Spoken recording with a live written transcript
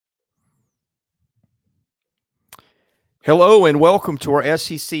Hello and welcome to our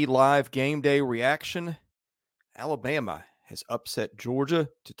SEC Live Game Day reaction. Alabama has upset Georgia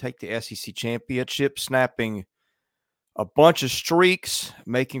to take the SEC championship, snapping a bunch of streaks,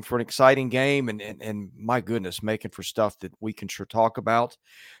 making for an exciting game, and my goodness, making for stuff that we can sure talk about.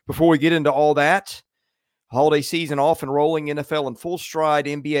 Before we get into all that, holiday season off and rolling, NFL in full stride,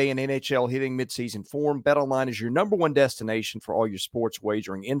 NBA and NHL hitting midseason form. BetOnline is your number one destination for all your sports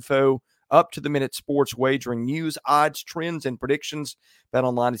wagering info. Up-to-the-minute sports wagering news, odds, trends, and predictions.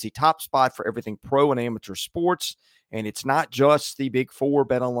 BetOnline is the top spot for everything pro and amateur sports. And it's not just the Big Four.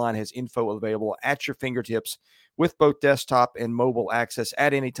 BetOnline has info available at your fingertips with both desktop and mobile access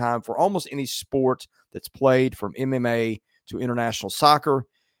at any time for almost any sport that's played, from MMA to international soccer.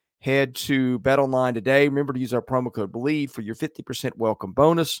 Head to BetOnline today. Remember to use our promo code BELIEVE for your 50% welcome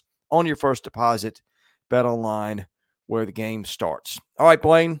bonus on your first deposit. BetOnline, where the game starts. All right,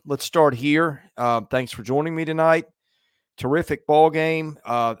 Blaine, let's start here. Thanks for joining me tonight. Terrific ball game.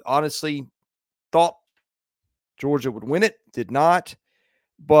 Honestly, thought Georgia would win it. Did not.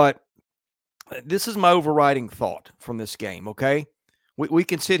 But this is my overriding thought from this game, okay? We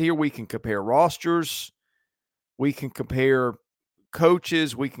can sit here. We can compare rosters. We can compare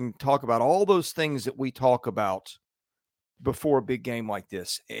coaches. We can talk about all those things that we talk about before a big game like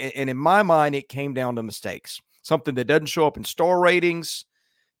this. And in my mind, it came down to mistakes. Something that doesn't show up in star ratings,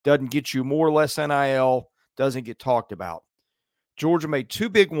 doesn't get you more or less NIL, doesn't get talked about. Georgia made two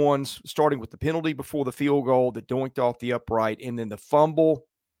big ones, starting with the penalty before the field goal that doinked off the upright, and then the fumble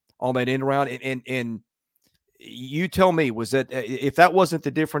on that end around. And you tell me, was that, if that wasn't the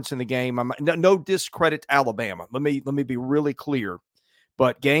difference in the game? No discredit to Alabama. Let me be really clear.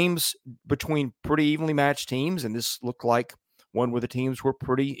 But games between pretty evenly matched teams, and this looked like one where the teams were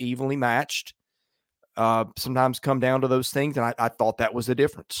pretty evenly matched, sometimes come down to those things, and I thought that was the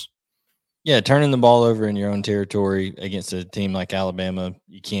difference. Yeah, turning the ball over in your own territory against a team like Alabama,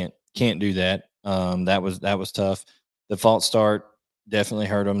 you can't do that. That was tough. The false start definitely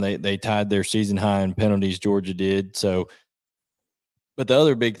hurt them. They tied their season high in penalties. Georgia did so. But the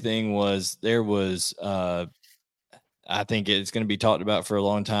other big thing was there was, I think it's going to be talked about for a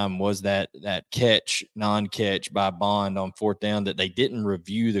long time, was that non-catch by Bond on fourth down that they didn't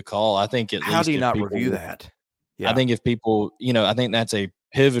review the call. I think at How least do you if not people, review that? I think if people, I think that's a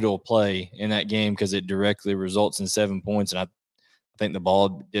pivotal play in that game because it directly results in 7 points. And I think the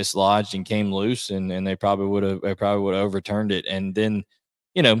ball dislodged and came loose, and they probably would have overturned it. And then,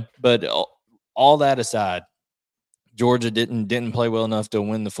 but all that aside, Georgia didn't play well enough to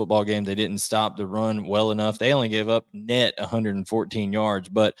win the football game. They didn't stop the run well enough. They only gave up net 114 yards,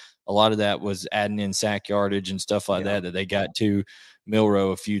 but a lot of that was adding in sack yardage and stuff like that they got to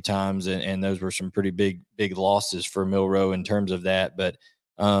Milroe a few times, and those were some pretty big losses for Milroe in terms of that. But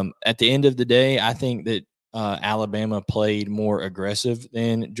at the end of the day, I think that Alabama played more aggressive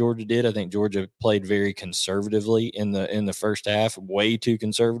than Georgia did. I think Georgia played very conservatively in the first half, way too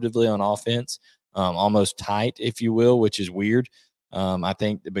conservatively on offense. Almost tight, if you will, which is weird. I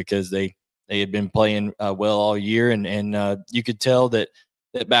think because they had been playing well all year, and you could tell that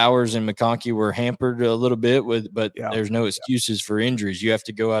Bowers and McConkey were hampered a little bit but there's no excuses for injuries. You have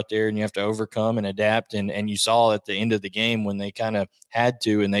to go out there and you have to overcome and adapt. And you saw at the end of the game when they kind of had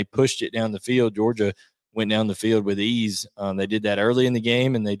to, and they pushed it down the field. Georgia went down the field with ease. They did that early in the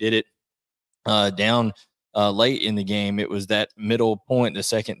game, and they did it down late in the game. It was that middle point, the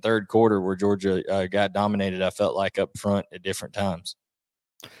second, third quarter, where Georgia got dominated, I felt like, up front at different times.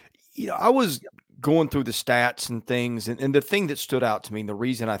 I was going through the stats and things, and the thing that stood out to me, and the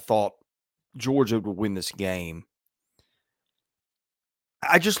reason I thought Georgia would win this game,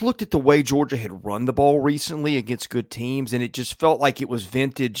 I just looked at the way Georgia had run the ball recently against good teams, and it just felt like it was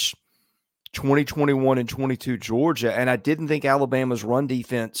vintage 2021 and 22 Georgia, and I didn't think Alabama's run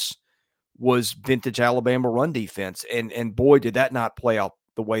defense was vintage Alabama run defense, and boy, did that not play out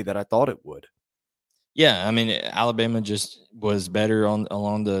the way that I thought it would. Yeah, I mean, Alabama just was better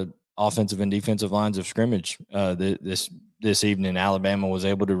along the offensive and defensive lines of scrimmage this evening. Alabama was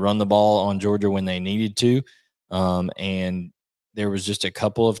able to run the ball on Georgia when they needed to, and there was just a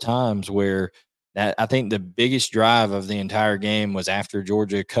couple of times where that I think the biggest drive of the entire game was after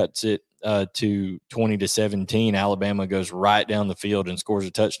Georgia cuts it to 20-17. Alabama goes right down the field and scores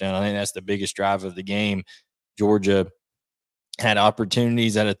a touchdown. I think that's the biggest drive of the game. Georgia had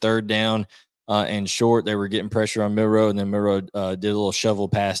opportunities at a third down and short. They were getting pressure on Milroe, and then Milroe did a little shovel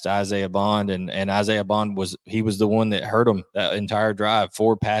pass to Isaiah Bond, and Isaiah Bond was the one that hurt him that entire drive.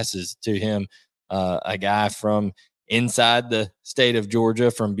 4 passes to him, a guy from inside the state of Georgia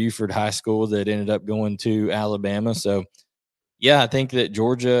from Buford High School that ended up going to Alabama. So, yeah, I think that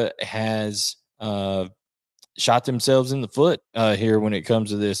Georgia has shot themselves in the foot here when it comes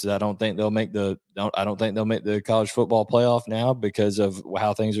to this. I don't think they'll make the college football playoff now because of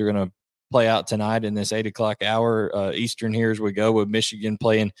how things are going to play out tonight in this 8:00 hour Eastern here as we go with Michigan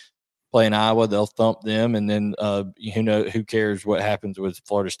playing Iowa. They'll thump them, and then who cares what happens with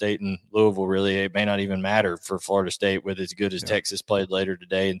Florida State and Louisville? Really, it may not even matter for Florida State with as good as Texas played later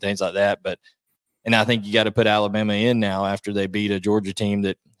today and things like that. And I think you got to put Alabama in now after they beat a Georgia team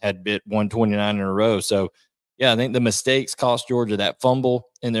that had bit 129 in a row. So, yeah, I think the mistakes cost Georgia, that fumble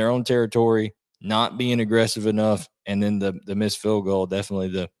in their own territory, not being aggressive enough, and then the missed field goal,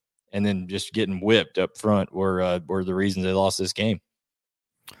 definitely and then just getting whipped up front were the reasons they lost this game.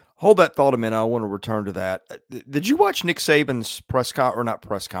 Hold that thought a minute. I want to return to that. Did you watch Nick Saban's not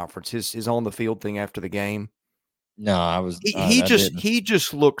press conference, his on the field thing after the game? No, I was. He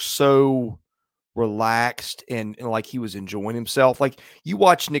just looked so relaxed and like he was enjoying himself. Like you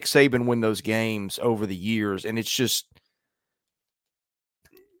watch Nick Saban win those games over the years, and it's just,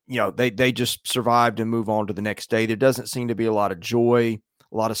 they just survived and move on to the next day. There doesn't seem to be a lot of joy,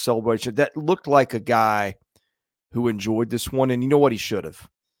 a lot of celebration. That looked like a guy who enjoyed this one, and you know what, he should have.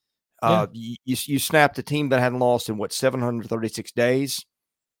 You snapped a team that hadn't lost in 736 days.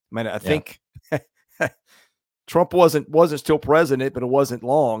 I mean, I think Trump wasn't still president, but it wasn't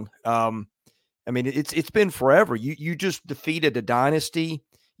long. I mean, it's been forever. You just defeated a dynasty.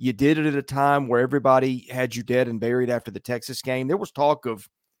 You did it at a time where everybody had you dead and buried after the Texas game. There was talk of,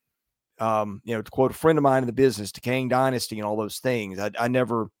 to quote a friend of mine in the business, decaying dynasty and all those things. I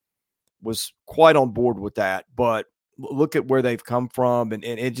never was quite on board with that, but look at where they've come from, and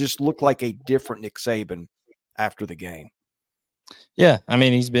it just looked like a different Nick Saban after the game. Yeah, I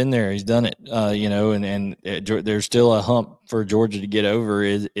mean, he's been there, he's done it, there's still a hump for Georgia to get over.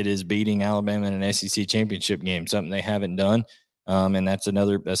 It is beating Alabama in an SEC championship game, something they haven't done, and that's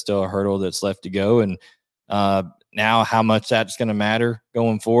still a hurdle that's left to go. And now, how much that's going to matter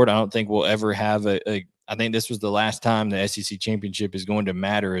going forward, I don't think we'll ever have I think this was the last time the SEC championship is going to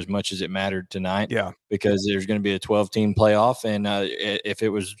matter as much as it mattered tonight. Yeah, because there's going to be a 12-team playoff, and if it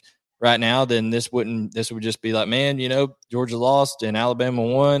was right now, then this would just be like, man, Georgia lost and Alabama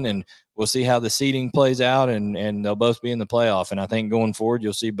won, and we'll see how the seeding plays out, and they'll both be in the playoff. And I think going forward,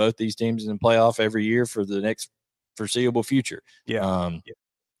 you'll see both these teams in the playoff every year for the next foreseeable future. Yeah.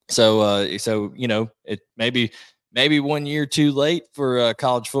 So it maybe 1 year too late for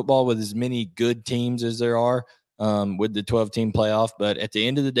college football with as many good teams as there are with the 12-team playoff. But at the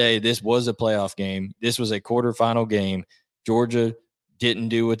end of the day, this was a playoff game. This was a quarterfinal game. Georgia didn't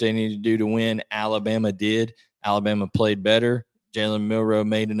do what they needed to do to win. Alabama did. Alabama played better. Jalen Milroe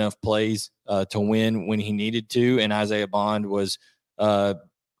made enough plays to win when he needed to, and Isaiah Bond was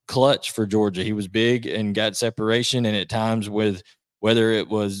clutch for Georgia. He was big and got separation, and at times, with whether it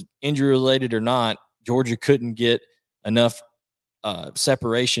was injury-related or not, Georgia couldn't get enough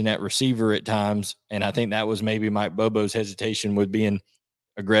separation at receiver at times, and I think that was maybe Mike Bobo's hesitation with being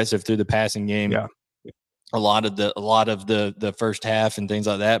aggressive through the passing game. Yeah. A lot of the first half and things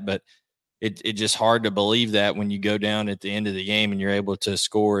like that, but it's just hard to believe that when you go down at the end of the game and you're able to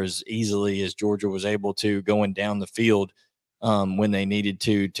score as easily as Georgia was able to going down the field when they needed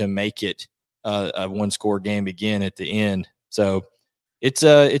to make it a one-score game again at the end. So it's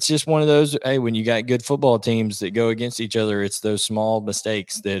just one of those. Hey, when you got good football teams that go against each other, it's those small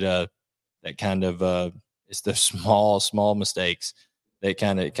mistakes that kind of it's the small mistakes that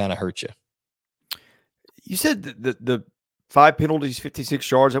kind of hurt you. You said the 5 penalties,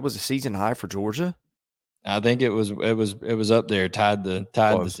 56 yards. That was a season high for Georgia. I think it was up there, tied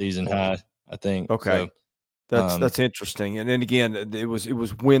the season high. I think. Okay, so, that's interesting. And then again, it was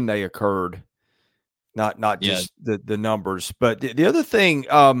when they occurred, not just the numbers. But the other thing,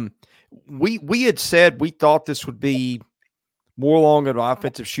 we had said we thought this would be more along an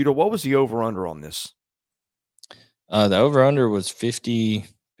offensive shooter. What was the over under on this? The over under was 50.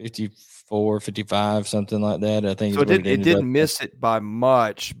 54, 55, something like that. I think so. It didn't miss it by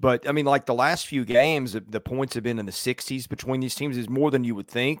much, but I mean, like the last few games, the points have been in the 60s between these teams. Is more than you would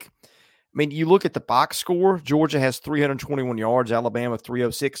think. I mean, you look at the box score. Georgia has 321 yards. Alabama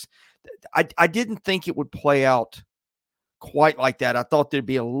 306. I didn't think it would play out quite like that. I thought there'd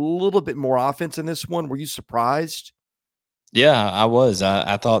be a little bit more offense in this one. Were you surprised? Yeah, I was.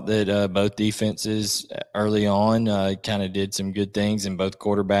 I thought that both defenses early on kind of did some good things, and both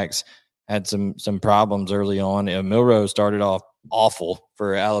quarterbacks had some problems early on. Milroe started off awful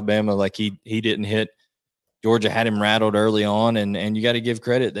for Alabama. Like he didn't hit. Georgia had him rattled early on, and you got to give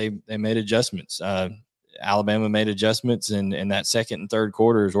credit. They made adjustments. Alabama made adjustments, and that second and third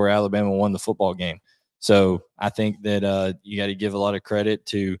quarter is where Alabama won the football game. So I think that you got to give a lot of credit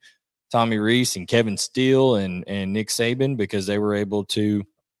to Tommy Rees and Kevin Steele and Nick Saban, because they were able to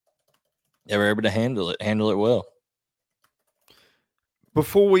handle it well.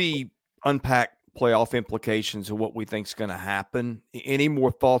 Before we unpack playoff implications and what we think is going to happen, any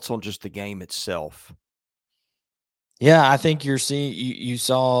more thoughts on just the game itself? Yeah, I think you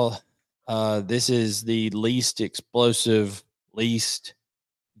saw this is the least explosive, least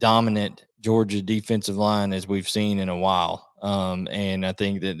dominant Georgia defensive line as we've seen in a while. And I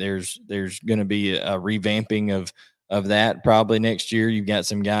think that there's going to be a revamping of that probably next year. You've got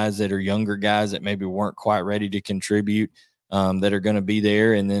some guys that are younger guys that maybe weren't quite ready to contribute that are going to be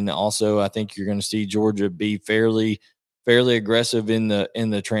there. And then also I think you're going to see Georgia be fairly aggressive in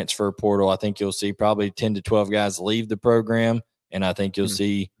the transfer portal. I think you'll see probably 10 to 12 guys leave the program. And I think you'll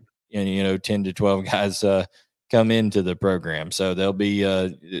see, 10 to 12 guys come into the program. So they'll be, I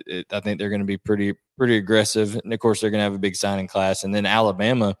think they're going to be pretty aggressive. And of course they're going to have a big signing class. And then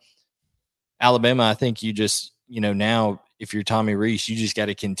Alabama, I think you just, now if you're Tommy Rees, you just got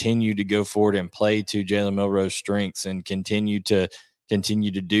to continue to go forward and play to Jalen Milroe's strengths and continue to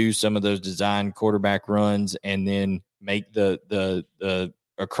do some of those design quarterback runs and then make the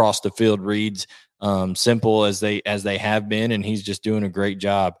across the field reads simple as they have been. And he's just doing a great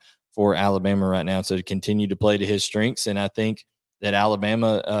job for Alabama right now. So to continue to play to his strengths. And I think that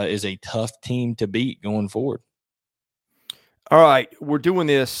Alabama is a tough team to beat going forward. All right, we're doing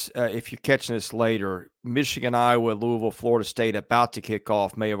this. If you're catching this later, Michigan, Iowa, Louisville, Florida State about to kick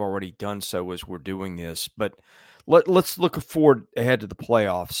off. May have already done so as we're doing this, but let's look forward ahead to the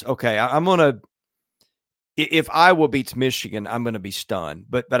playoffs. Okay, I'm gonna. If Iowa beats Michigan, I'm going to be stunned.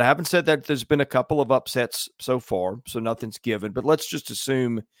 But I haven't said that. There's been a couple of upsets so far, so nothing's given. But let's just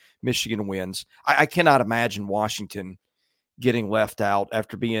assume Michigan wins. I cannot imagine Washington getting left out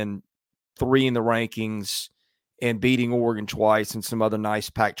after being 3 in the rankings and beating Oregon twice and some other nice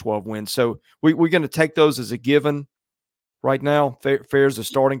Pac-12 wins. So we're going to take those as a given right now. Fair as a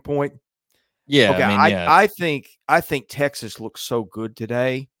starting point. Yeah, okay, I mean, yeah. I think Texas looks so good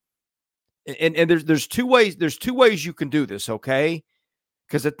today. And there's two ways you can do this, okay?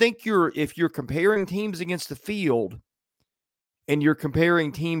 Because I think if you're comparing teams against the field and you're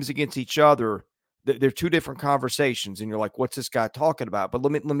comparing teams against each other, they're two different conversations. And you're like, what's this guy talking about? But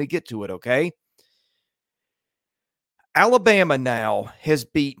let me get to it, okay? Alabama now has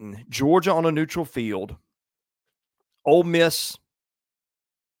beaten Georgia on a neutral field, Ole Miss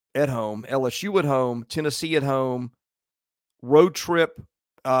at home, LSU at home, Tennessee at home, road trip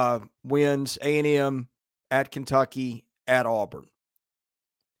wins, A&M at Kentucky, at Auburn.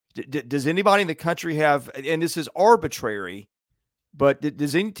 Does anybody in the country have, and this is arbitrary, but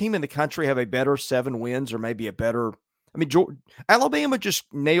does any team in the country have a better 7 wins or maybe a better? I mean, Alabama just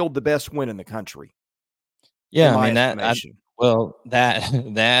nailed the best win in the country. Yeah, I mean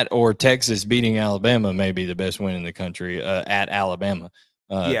that or Texas beating Alabama may be the best win in the country at Alabama.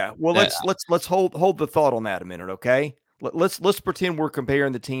 Yeah, well, let's hold the thought on that a minute, okay? Let's pretend we're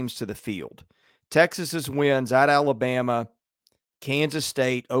comparing the teams to the field. Texas's wins at Alabama, Kansas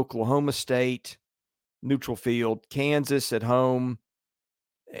State, Oklahoma State, neutral field, Kansas at home,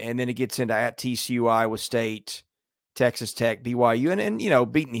 and then it gets into at TCU, Iowa State, Texas Tech, BYU,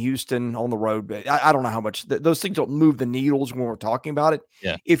 and beating Houston on the road. But I don't know how much those things don't move the needles when we're talking about it.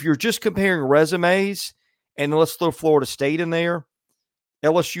 Yeah. If you're just comparing resumes, and let's throw Florida State in there,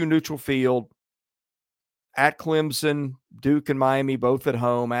 LSU neutral field, at Clemson, Duke and Miami, both at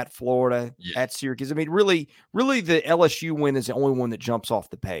home, at Florida, at Syracuse. I mean, really, the LSU win is the only one that jumps off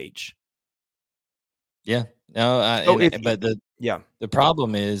the page. Yeah. No, the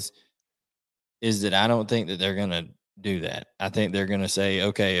problem is that I don't think that they're going to do that. I think they're going to say,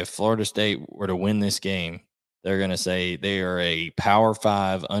 okay, if Florida State were to win this game, they're going to say they are a Power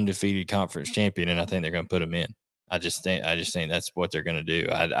 5 undefeated conference champion, and I think they're going to put them in. I just think that's what they're going to do.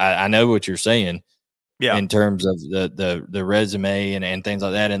 I know what you're saying. Yeah. In terms of the resume and things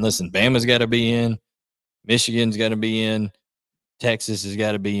like that. And listen, Bama's got to be in, Michigan's got to be in, Texas has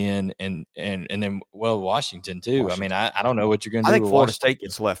got to be in, and then Washington too. Washington. I mean, I don't know what you're going to do. I think Florida State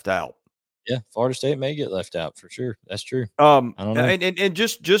gets left out. Yeah, Florida State may get left out for sure. That's true. I don't know. And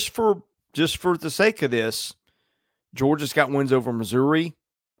just for the sake of this, Georgia's got wins over Missouri,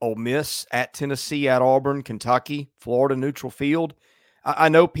 Ole Miss, at Tennessee, at Auburn, Kentucky, Florida neutral field. I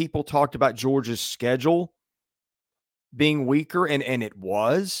know people talked about Georgia's schedule being weaker, and it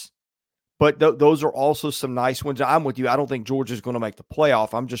was, but those are also some nice ones. I'm with you. I don't think Georgia's going to make the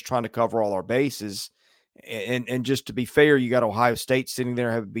playoff. I'm just trying to cover all our bases. And just to be fair, you got Ohio State sitting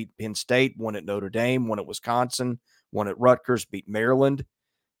there, having beat Penn State, won at Notre Dame, won at Wisconsin, won at Rutgers, beat Maryland.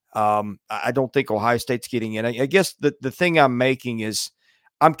 I don't think Ohio State's getting in. I guess the thing I'm making is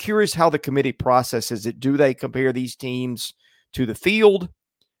I'm curious how the committee processes it. Do they compare these teams to the field,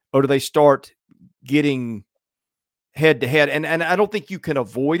 or do they start getting head to head? And I don't think you can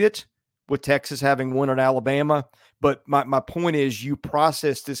avoid it with Texas having won at Alabama. But my point is, you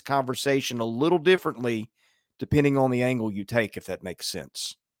process this conversation a little differently depending on the angle you take, if that makes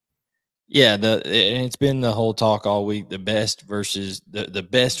sense. Yeah, and it's been the whole talk all week, the best versus the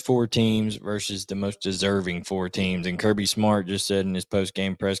best 4 teams versus the most deserving 4 teams. And Kirby Smart just said in his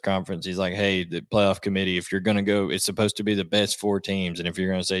post-game press conference, he's like, hey, the playoff committee, if you're going to go, it's supposed to be the best 4 teams. And if you're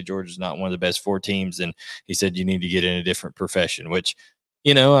going to say Georgia's not one of the best 4 teams, then he said you need to get in a different profession, which,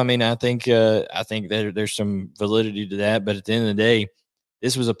 I mean, I think there's some validity to that. But at the end of the day,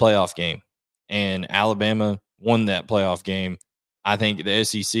 this was a playoff game, and Alabama won that playoff game. I think the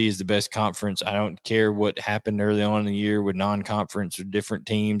SEC is the best conference. I don't care what happened early on in the year with non-conference or different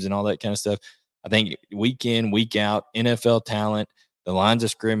teams and all that kind of stuff. I think week in, week out, NFL talent, the lines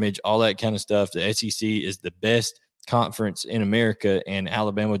of scrimmage, all that kind of stuff, the SEC is the best conference in America, and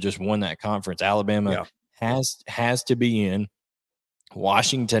Alabama just won that conference. Alabama has to be in.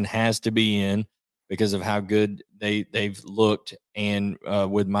 Washington has to be in because of how good they've looked, and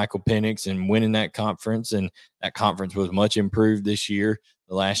with Michael Penix and winning that conference, and that conference was much improved this year,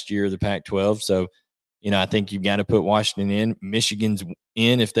 the last year of the Pac-12. So, I think you've got to put Washington in. Michigan's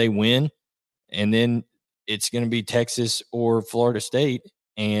in if they win, and then it's going to be Texas or Florida State,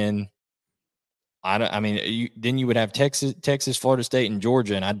 and then you would have Texas, Florida State, and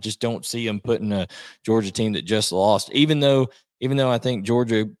Georgia, and I just don't see them putting a Georgia team that just lost, even though I think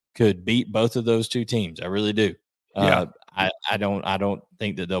Georgia could beat both of those 2 teams. I really do. Yeah. I don't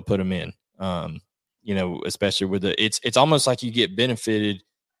think that they'll put them in. Especially with it's almost like you get benefited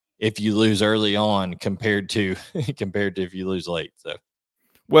if you lose early on compared to if you lose late. So,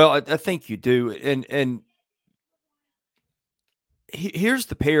 well, I think you do, and here's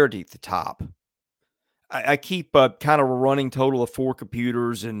the parity at the top. I keep kind of a running total of 4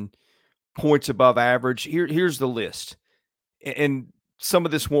 computers and points above average. Here's the list, and some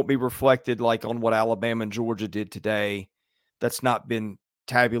of this won't be reflected like on what Alabama and Georgia did today. That's not been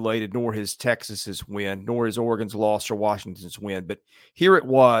tabulated, nor has Texas's win, nor has Oregon's loss or Washington's win. But here it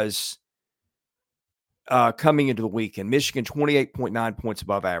was coming into the weekend. Michigan, 28.9 points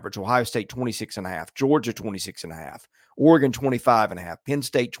above average. Ohio State, 26.5. Georgia, 26.5. Oregon, 25.5. Penn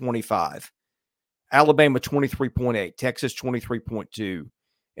State, 25. Alabama, 23.8. Texas, 23.2.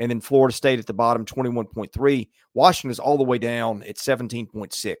 And then Florida State at the bottom, 21.3. Washington is all the way down at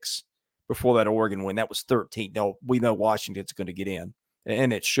 17.6 before that Oregon win. That was 13. No, we know Washington's going to get in,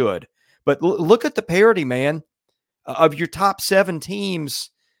 and it should. But look at the parity, man. Of your top 7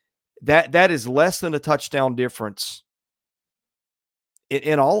 teams, that is less than a touchdown difference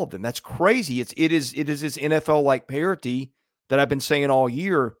in all of them. That's crazy. It is this NFL-like parity that I've been saying all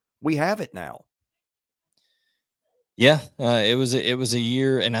year. We have it now. Yeah, it was a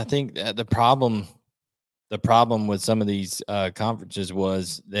year, and I think that the problem with some of these conferences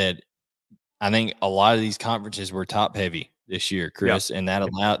was that I think a lot of these conferences were top heavy this year, Chris, and that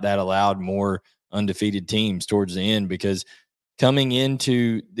allowed more undefeated teams towards the end, because coming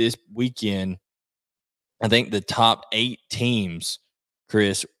into this weekend, I think the top 8 teams,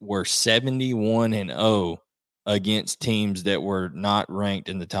 Chris, were 71-0 against teams that were not ranked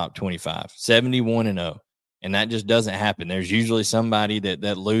in the top 25. 71-0. And that just doesn't happen. There's usually somebody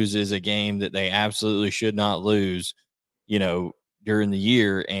that loses a game that they absolutely should not lose, during the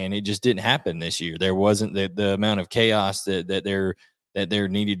year, and it just didn't happen this year. There wasn't the amount of chaos that there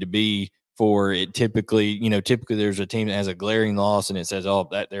needed to be for it. Typically there's a team that has a glaring loss and it says, oh,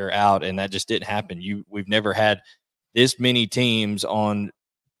 that they're out, and that just didn't happen. We've never had this many teams on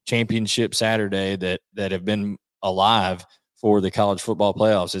championship Saturday that have been alive for the college football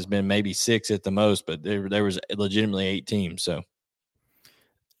playoffs. Has been maybe 6 at the most, but there was legitimately 8 teams. So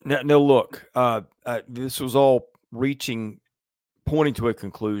no, look, this was all pointing to a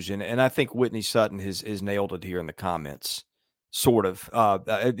conclusion, and I think Whitney Sutton has nailed it here in the comments, sort of.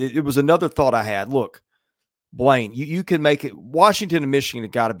 It was another thought I had. Look, Blaine, you can make it. Washington and Michigan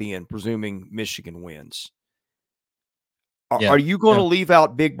have got to be in, presuming Michigan wins. Are you going to leave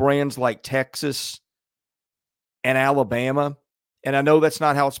out big brands like Texas and Alabama? And I know that's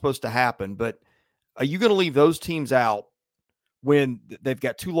not how it's supposed to happen, but are you going to leave those teams out when they've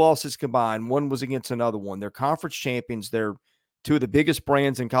got 2 losses combined? One was against another one. They're conference champions. They're 2 of the biggest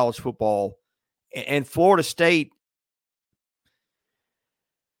brands in college football. And Florida State,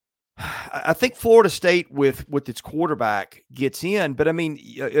 I think Florida State with its quarterback gets in, but I mean,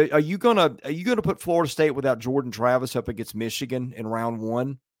 are you gonna put Florida State without Jordan Travis up against Michigan in round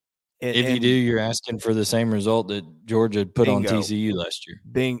 1? If you do, you're asking for the same result that Georgia put on TCU last year.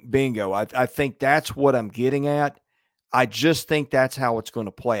 Bingo. I think that's what I'm getting at. I just think that's how it's going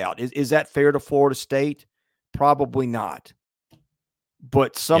to play out. Is that fair to Florida State? Probably not.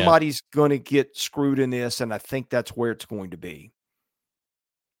 But somebody's going to get screwed in this, and I think that's where it's going to be.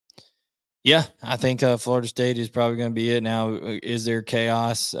 Yeah, I think Florida State is probably going to be it. Now, is there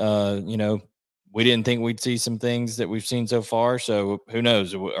chaos? We didn't think we'd see some things that we've seen so far. So who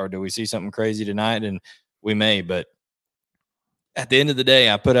knows? Or do we see something crazy tonight? And we may. But at the end of the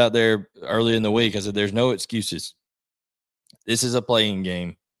day, I put out there early in the week, I said, there's no excuses. This is a playing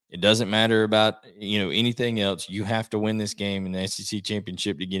game. It doesn't matter about, anything else. You have to win this game in the SEC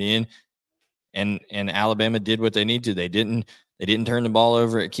championship to get in. And Alabama did what they need to. They didn't turn the ball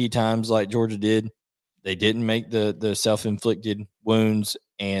over at key times like Georgia did. They didn't make the self-inflicted wounds,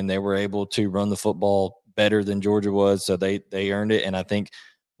 and they were able to run the football better than Georgia was. So they earned it. And I think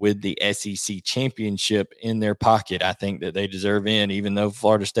with the SEC championship in their pocket, I think that they deserve in, even though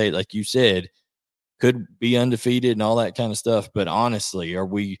Florida State, like you said, could be undefeated and all that kind of stuff. But honestly, are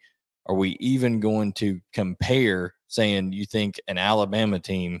we even going to compare, saying you think an Alabama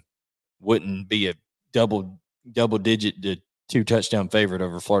team wouldn't be a double digit to 2-touchdown favorite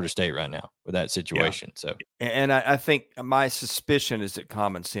over Florida State right now with that situation? Yeah. So, and I think my suspicion is that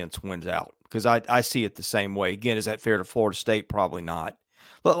common sense wins out, because I see it the same way. Again, is that fair to Florida State? Probably not.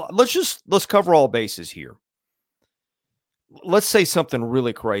 Let's cover all bases here. Let's say something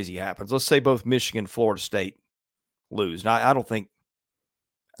really crazy happens. Let's say both Michigan and Florida State lose. Now, I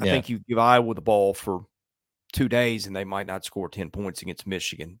think you give Iowa the ball for 2 days and they might not score 10 points against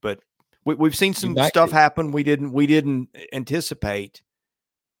Michigan. But we've seen some stuff happen we didn't anticipate.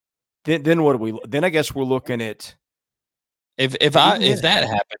 Then what do we? Then I guess we're looking at if that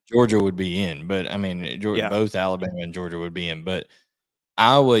happened, Georgia would be in. But I mean, both Alabama and Georgia would be in. But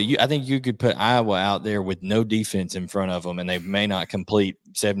Iowa, I think you could put Iowa out there with no defense in front of them, and they may not complete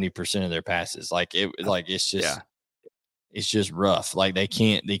 70% of their passes. It's just rough. Like they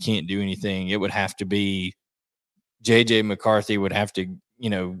can't do anything. It would have to be JJ McCarthy would have to,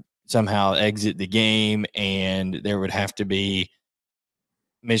 somehow exit the game, and there would have to be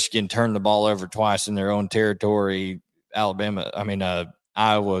Michigan turn the ball over twice in their own territory. Iowa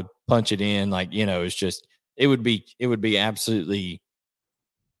punch it in. It's just, it would be absolutely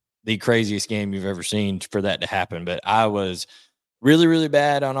the craziest game you've ever seen for that to happen. But Iowa's really, really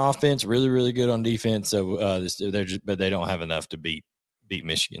bad on offense, really, really good on defense. So but they don't have enough to beat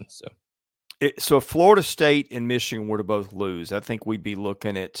Michigan. So if Florida State and Michigan were to both lose, I think we'd be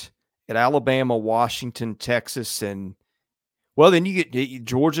looking at Alabama, Washington, Texas, and then you get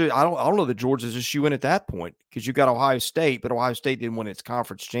Georgia. I don't know that Georgia's just you in at that point, because you got Ohio State, but Ohio State didn't win its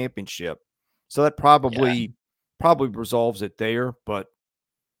conference championship, so that probably resolves it there. But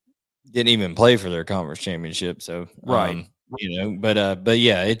didn't even play for their conference championship, so right. But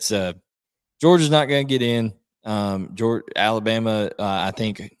yeah, it's Georgia's not going to get in. Alabama, I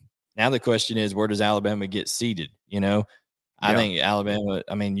think. Now the question is, where does Alabama get seated? I think Alabama.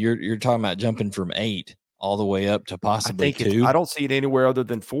 I mean, you're talking about jumping from 8 all the way up to possibly 2. I don't see it anywhere other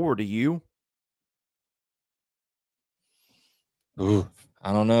than 4. Do you? Ooh,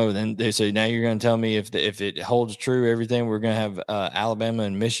 I don't know. Then they say now you're going to tell me if it holds true, everything, we're going to have Alabama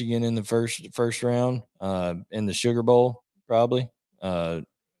and Michigan in the first round in the Sugar Bowl probably. So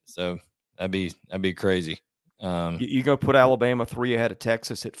that'd be crazy. You going to put Alabama 3 ahead of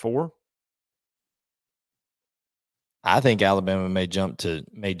Texas at 4? I think Alabama may jump to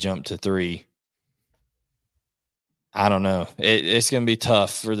 3. I don't know. It's going to be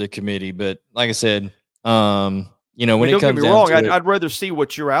tough for the committee, but like I said, when it comes don't get me wrong, down to I'd rather see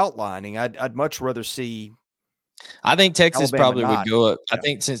what you're outlining. I'd much rather see. I think Texas Alabama probably would go up. Yeah. I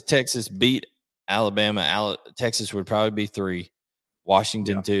think since Texas beat Alabama, Texas would probably be 3,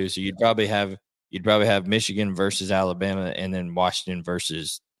 Washington 2. So you'd probably have Michigan versus Alabama, and then Washington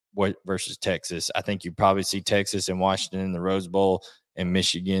versus Texas. I think you probably see Texas and Washington in the Rose Bowl, and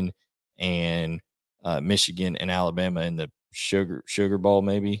Michigan and Alabama in the Sugar Bowl.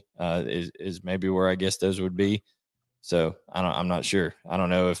 Maybe is maybe where I guess those would be. So I'm not sure. I don't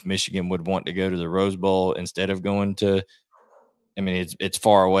know if Michigan would want to go to the Rose Bowl instead of going to. I mean, it's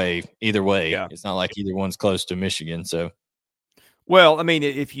far away either way. Yeah. It's not like either one's close to Michigan. So. Well, I mean,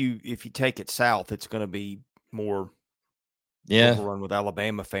 if you take it south, it's going to be more overrun with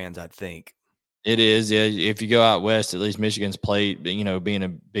Alabama fans, I think. It is. Yeah. If you go out west, at least Michigan's played, being a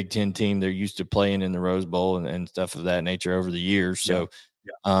Big Ten team, they're used to playing in the Rose Bowl and stuff of that nature over the years. So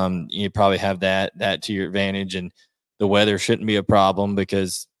you probably have that to your advantage, and the weather shouldn't be a problem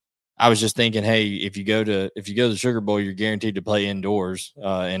because I was just thinking, hey, if you go to the Sugar Bowl, you're guaranteed to play indoors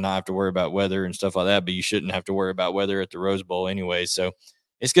and not have to worry about weather and stuff like that. But you shouldn't have to worry about weather at the Rose Bowl anyway. So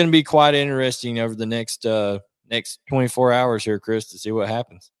it's going to be quite interesting over the next 24 hours here, Chris, to see what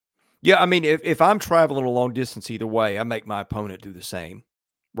happens. Yeah, I mean, if I'm traveling a long distance either way, I make my opponent do the same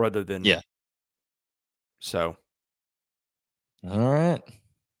rather than So, all right.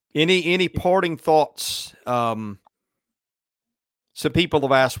 Any parting thoughts? Some people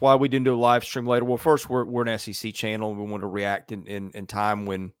have asked why we didn't do a live stream later. Well, first, we're an SEC channel. We want to react in time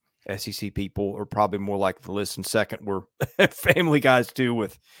when SEC people are probably more likely to listen. Second, we're family guys too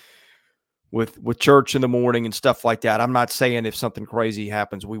with church in the morning and stuff like that. I'm not saying if something crazy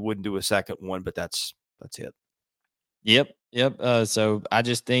happens, we wouldn't do a second one, but that's it. Yep. So I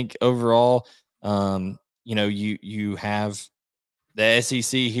just think overall, you have the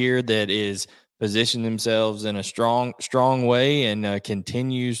SEC here that is positioned themselves in a strong way and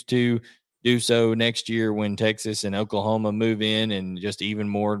continues to do so next year when Texas and Oklahoma move in and just even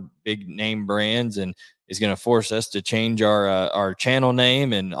more big name brands, and is going to force us to change our channel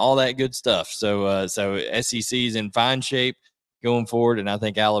name and all that good stuff. So SEC is in fine shape going forward, and I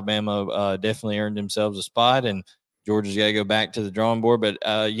think Alabama definitely earned themselves a spot, and Georgia's got to go back to the drawing board. But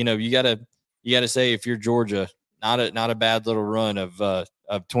you got to say, if you're Georgia, not a bad little run of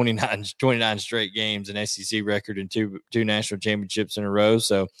 29 straight games, an SEC record, and two national championships in a row.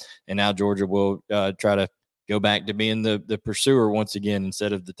 So, and now Georgia will try to go back to being the pursuer once again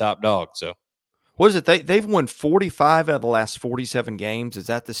instead of the top dog. So, what is it? They've won 45 out of the last 47 games. Is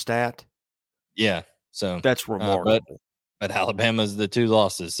that the stat? Yeah. So that's remarkable. But Alabama's the 2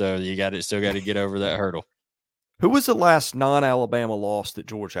 losses, so you still got to get over that hurdle. Who was the last non-Alabama loss that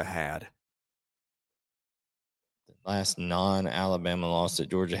Georgia had? Last non-Alabama loss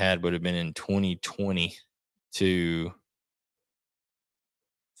that Georgia had would have been in 2020 to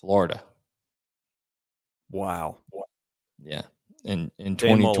Florida. Wow. Yeah. In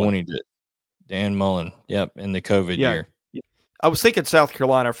 2020 to Dan Mullen. Yep. In the COVID year. I was thinking South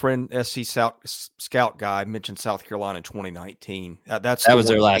Carolina. A friend, SC Scout guy, mentioned South Carolina in 2019. That was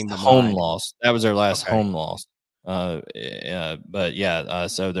their last home loss. That was their last home loss. But yeah,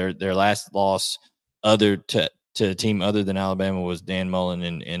 so their last loss other to a team other than Alabama was Dan Mullen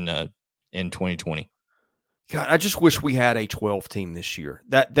in 2020. God, I just wish we had a 12 team this year.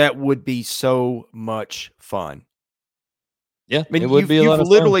 That would be so much fun. Yeah, I mean, it would be a lot of fun.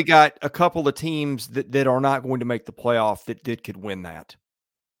 You've literally got a couple of teams that are not going to make the playoff that could win that.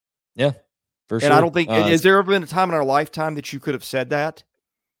 Yeah, for sure. And I don't think has there ever been a time in our lifetime that you could have said that?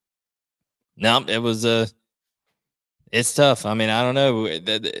 No, it was it's tough. I mean, I don't know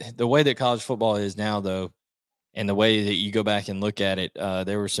the way that college football is now, though, and the way that you go back and look at it.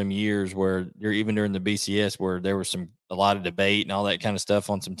 There were some years where even during the BCS where there was a lot of debate and all that kind of stuff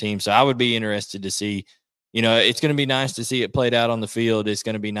on some teams. So I would be interested to see. It's going to be nice to see it played out on the field. It's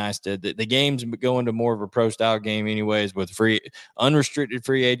going to be nice to the games go into more of a pro style game, anyways, with unrestricted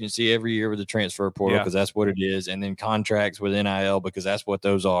free agency every year with the transfer portal, because that's what it is, and then contracts with NIL because that's what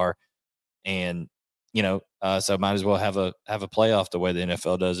those are. And so might as well have a playoff the way the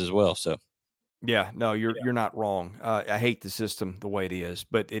NFL does as well. So. Yeah, no, you're not wrong. I hate the system the way it is,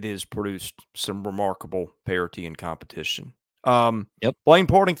 but it has produced some remarkable parity and competition. Yep. Blaine,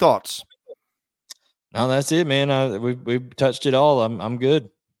 parting thoughts. No, that's it, man. We've touched it all. I'm good.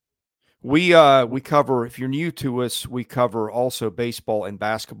 We cover, if you're new to us, we cover also baseball and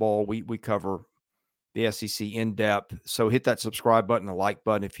basketball. We cover the SEC in depth. So hit that subscribe button, the like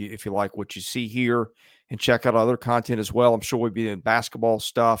button if you like what you see here, and check out other content as well. I'm sure we'll be doing basketball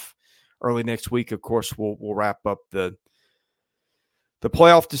stuff early next week. Of course, we'll wrap up the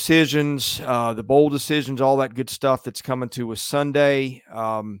playoff decisions, the bowl decisions, all that good stuff that's coming to us Sunday.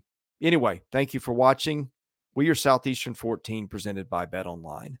 Anyway, thank you for watching. We are Southeastern 14, presented by Bet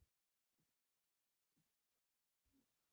Online.